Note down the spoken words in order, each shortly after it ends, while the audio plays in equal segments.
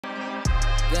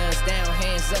Guns down,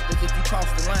 hands up as if you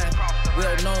crossed the line.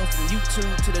 Well known from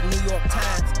YouTube to the New York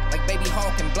Times. Like Baby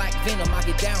Hawk and Black Venom, I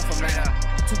get down from mine.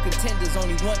 Two contenders,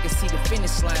 only one can see the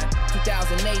finish line.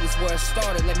 2008 is where it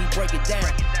started, let me break it down.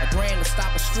 A grand to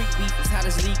stop a street beef is how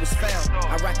this league was found.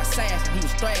 I rack assassin, he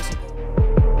was thrashing.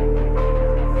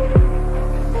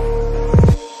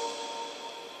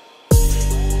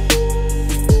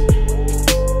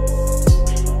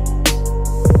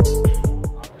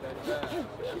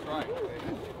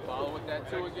 Follow with that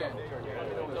too again.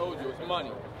 I told you, it's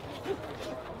money.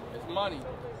 It's money.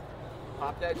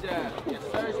 Pop that jab. Yes,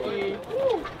 Sirski.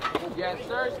 Yes,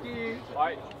 Sirski. All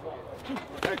right.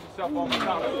 Catch yourself on the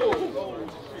top.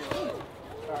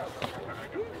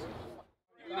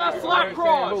 You got slap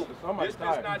cross. This is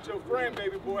not your friend,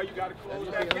 baby boy. You got to close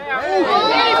that gap.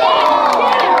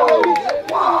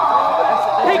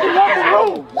 Take it off the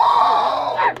room.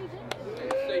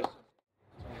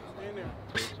 Stand there.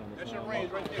 That's your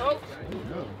range right there.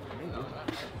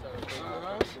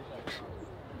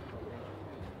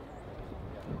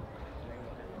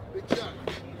 Big shot.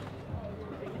 His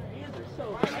hands are so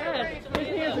fast. His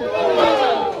hands are so fast.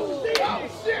 Oh,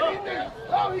 shit, he's there.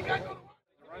 Oh, he got to go.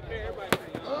 Right there, everybody.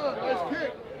 Nice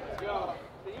kick. Let's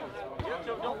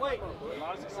go. Don't wait. A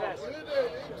lot of success. I'm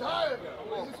tired.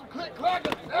 Get some click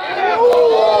clacker. No!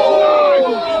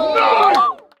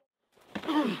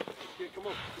 Okay, come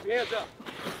on. Keep your hands up.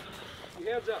 Keep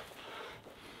your hands up.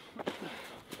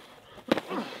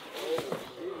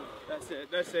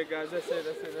 That's it, guys. That's it.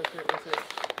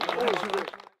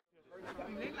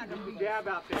 Jab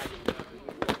out there.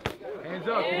 Hands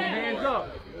up, hands up.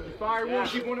 You fire one,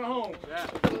 keep one at home. Yeah.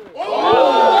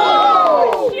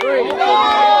 Oh!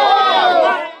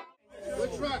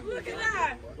 Good try. Look at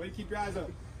that. Way to keep your eyes up.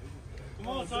 Come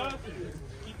on, son.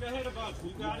 Keep your head above you.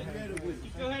 You got it.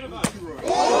 Keep your head above you.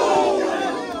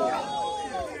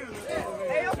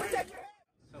 Hey, I'll protect your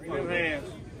head. Good hands.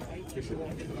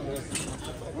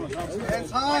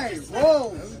 Hands high.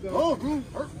 Whoa. Oh, bro.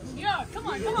 Yeah, come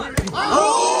on.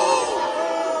 Oh!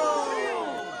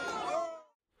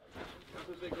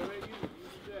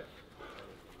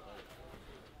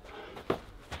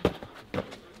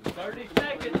 30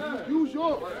 seconds. Use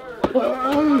yours. 2,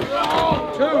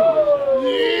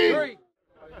 3.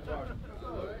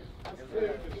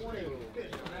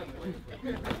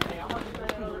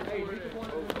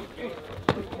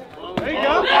 There you go.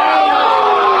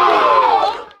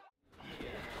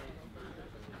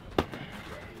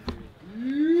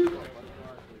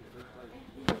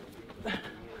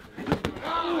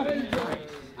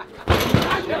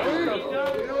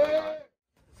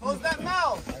 Close that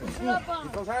mouth.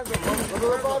 Those hands up. Go to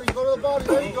the body. Go to the body.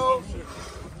 There you go.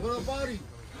 Go to the body.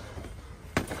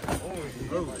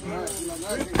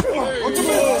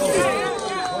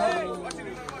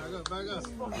 Back up.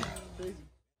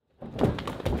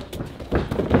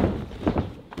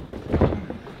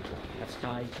 That's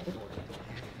tight.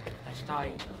 That's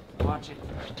tight. Watch it.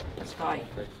 That's tight.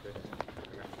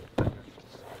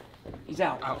 He's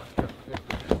out. Out.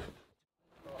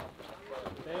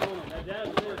 Stay on him. That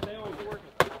jab's there. Stay on him.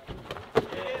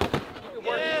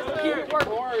 Keep it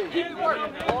working. Keep it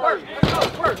working. Work.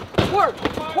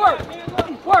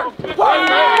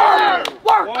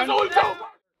 That's all we do.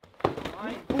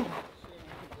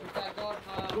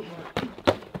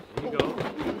 There you go.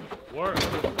 Work.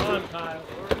 Respond, Kyle.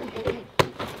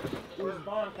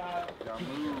 Respond, Kyle.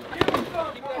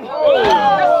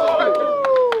 Oh!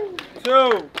 2.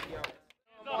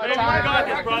 Hey, we got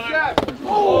this, brother.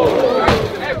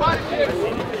 Hey, body kick.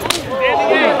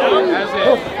 That's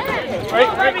it. Right.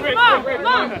 Come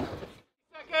on.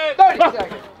 30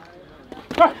 seconds.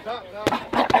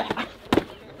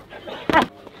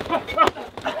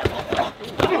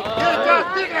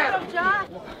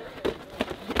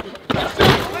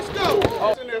 Let's go.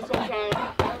 It's in there sometime.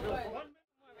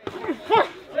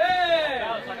 10,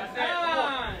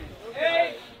 9,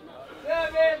 8,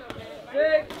 7,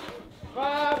 6,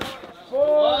 5,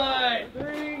 4,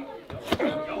 3, 2,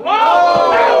 1.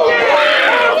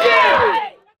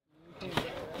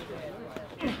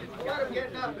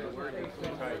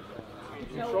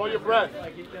 Control your breath.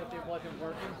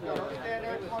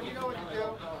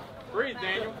 Breathe,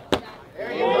 Daniel.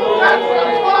 There you go. That's what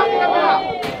I'm talking about.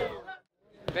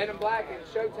 Men in Black and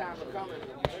Showtime are coming.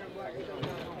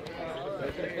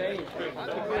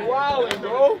 They're wilding,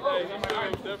 bro.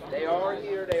 They are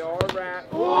here. They are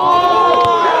wrapped.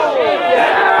 Oh!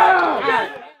 Yeah!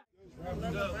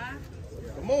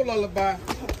 Come on, lullaby.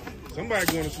 Somebody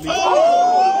going to sleep. Oh!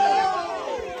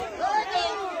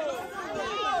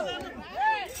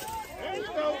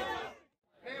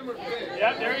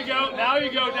 Yep, there you go. Now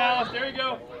you go, Dallas. There you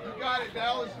go. got it,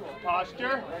 Dallas.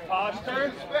 Posture,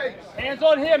 posture. Space. Hands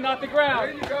on him, not the ground.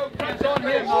 There you go. Hands on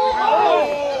him, not the ground.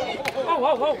 Oh!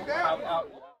 Out.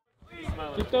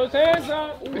 Keep those hands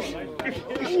up.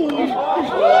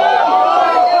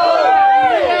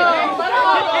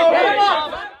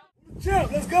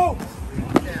 Jump, let's go.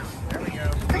 There we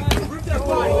go. Rip that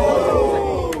body.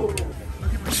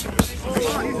 He's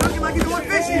looking like he's going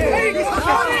fishing. He's looking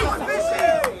like he's going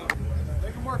fishing.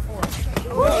 Make him work for it.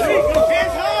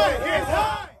 Hands high, hands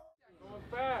high. Going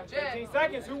fast. 15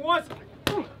 seconds. Who wants it?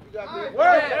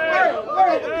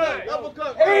 Work. Double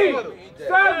cup. 8,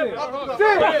 7, 6,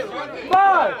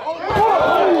 5, 4.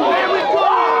 There we go.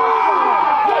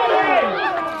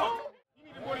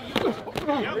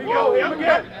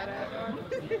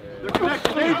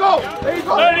 There you go. There you go.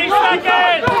 30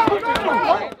 seconds.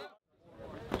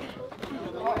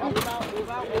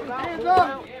 Hands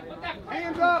up.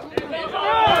 Hands up.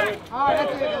 All right,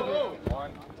 that's it.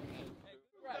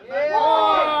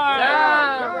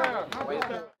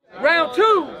 Round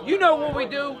 2, you know what we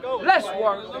do. Let's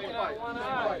work.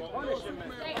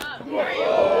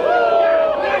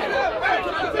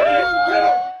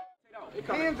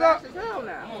 Hands up.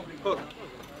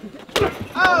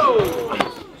 Oh!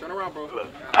 Turn around, bro.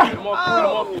 Get him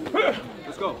off.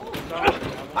 Let's go.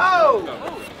 Oh!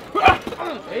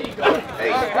 There you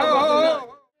go.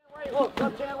 Hook,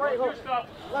 left hand, right hook.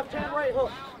 Left hand, right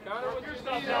hook. Counter with your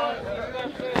stuff, John.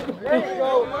 There you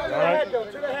go. To the head, though.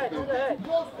 To the head.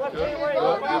 Left hand, right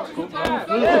hook.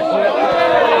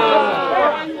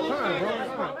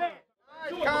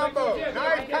 Nice combo.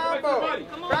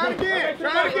 Try it again.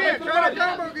 Try that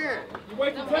combo again. You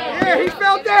wait till 10. Yeah, he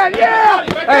felt that. Yeah.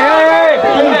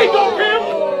 Hey, go, Kim.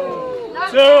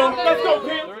 2. Let's go,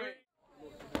 Kim.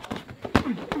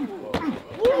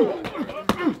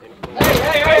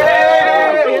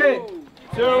 Hey.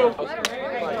 2.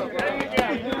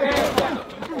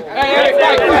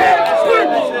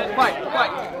 Fight.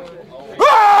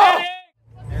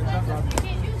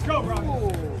 Let's go, bro.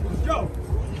 Let's go.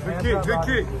 Good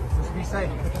kick. Just be safe.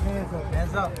 Put your hands up.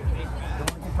 Hands up.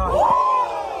 Don't get caught.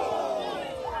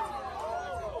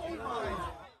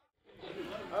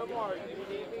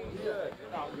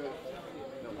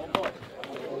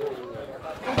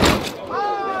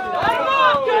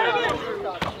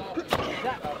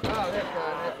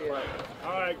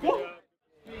 Alright, good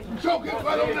job. Choke it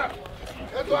right on that.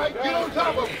 That's right. Get on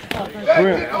top of him.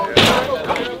 Get on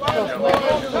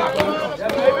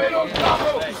top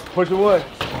of him. Push away.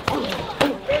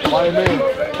 Why man?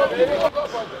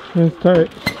 It's tight.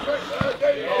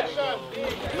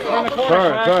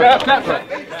 Turn.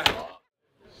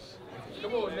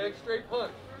 Come on, Nick. Straight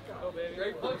punch.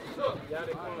 Straight punch is hook. Get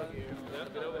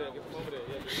over there. Get from over there.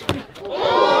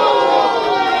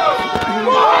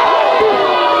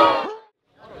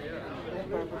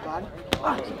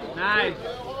 Nice.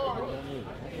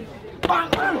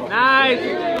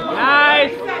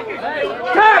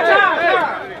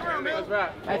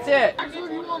 That's it. Nice.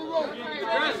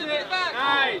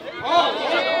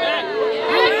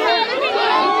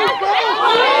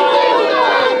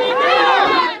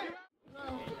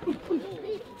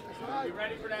 You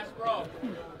ready for that sprawl?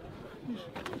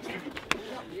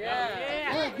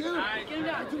 Yeah. Get him.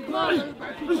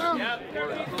 Yep.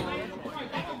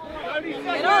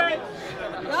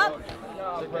 Get up.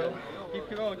 Keep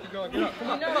going. Get up.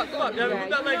 Come on, Devin. Move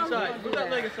that leg aside. Move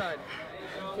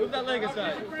that leg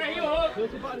aside.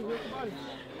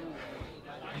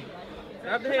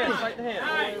 Grab the hand. Fight the hand.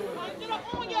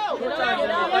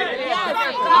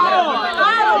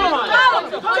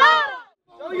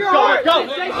 Go.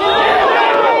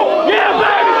 Yeah,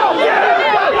 baby.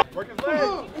 Yeah. Work his legs.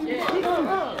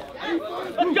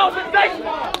 Let's go, sensation.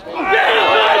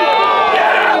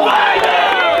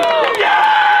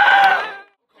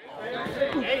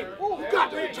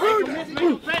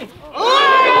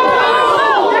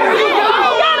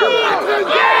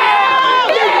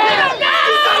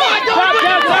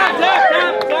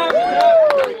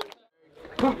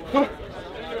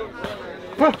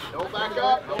 Don't back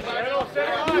up.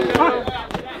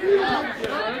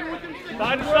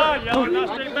 Side to side, yo. Not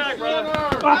straight back, brother.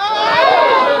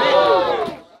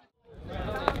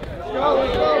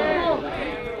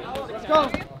 Let's go.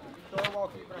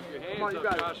 Come on, you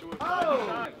got it.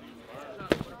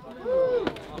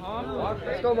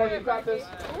 Let's go, Mark. You got this.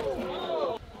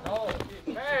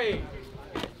 Hey!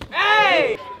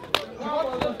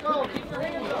 Let's go. Keep your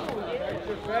hands up.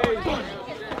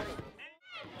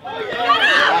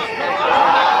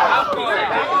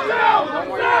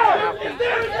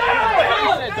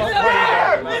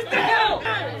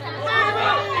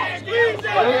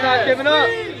 Joe's not giving up.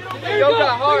 Joe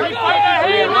got hard.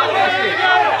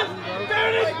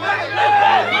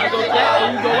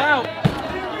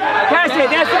 it,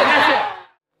 that's it, that's it.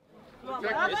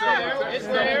 It's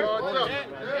there.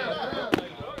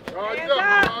 There you go.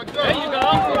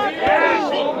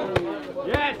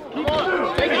 Yes. Keep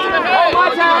take it to the head.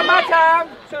 My time.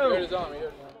 Here it is on me.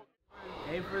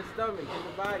 Aim for the stomach, hit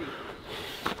the body.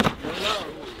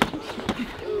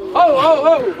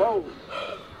 Oh.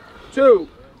 2,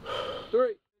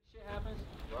 3.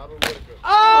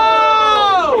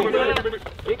 Oh!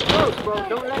 Get close, bro.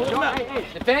 Don't let go. Hey.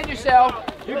 Defend yourself.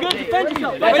 You're good, defend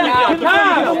yourself. Get him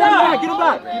back. Get him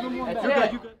back. That's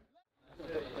it. You good.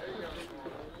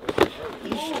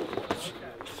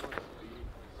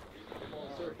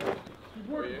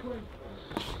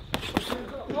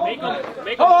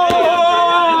 Make him.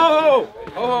 Oh!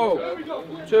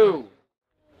 2.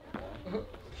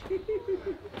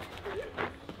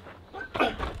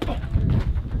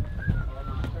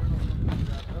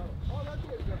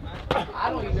 I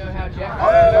don't even know how Jack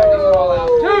got this all out.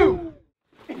 2.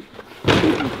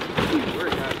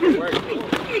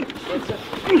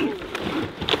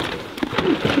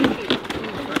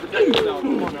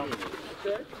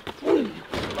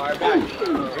 Fire back.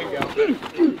 There you go.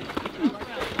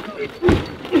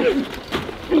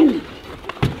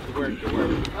 Good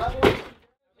work.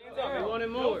 We want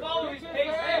him more. Why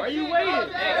are you waiting?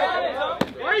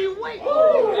 Why are you waiting?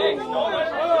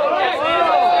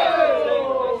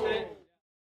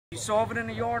 You solve it in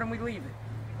the yard and we leave it.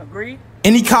 Agreed?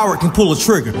 Any coward can pull a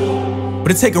trigger,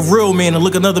 but it take a real man to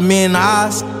look another man in the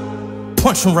eyes,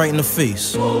 punch him right in the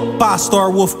face.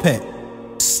 5-star wolf pack.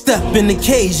 Step in the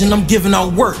cage and I'm giving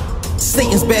out work.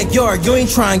 Satan's backyard, you ain't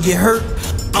trying to get hurt.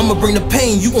 I'ma bring the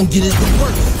pain, you gon' get it to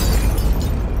work.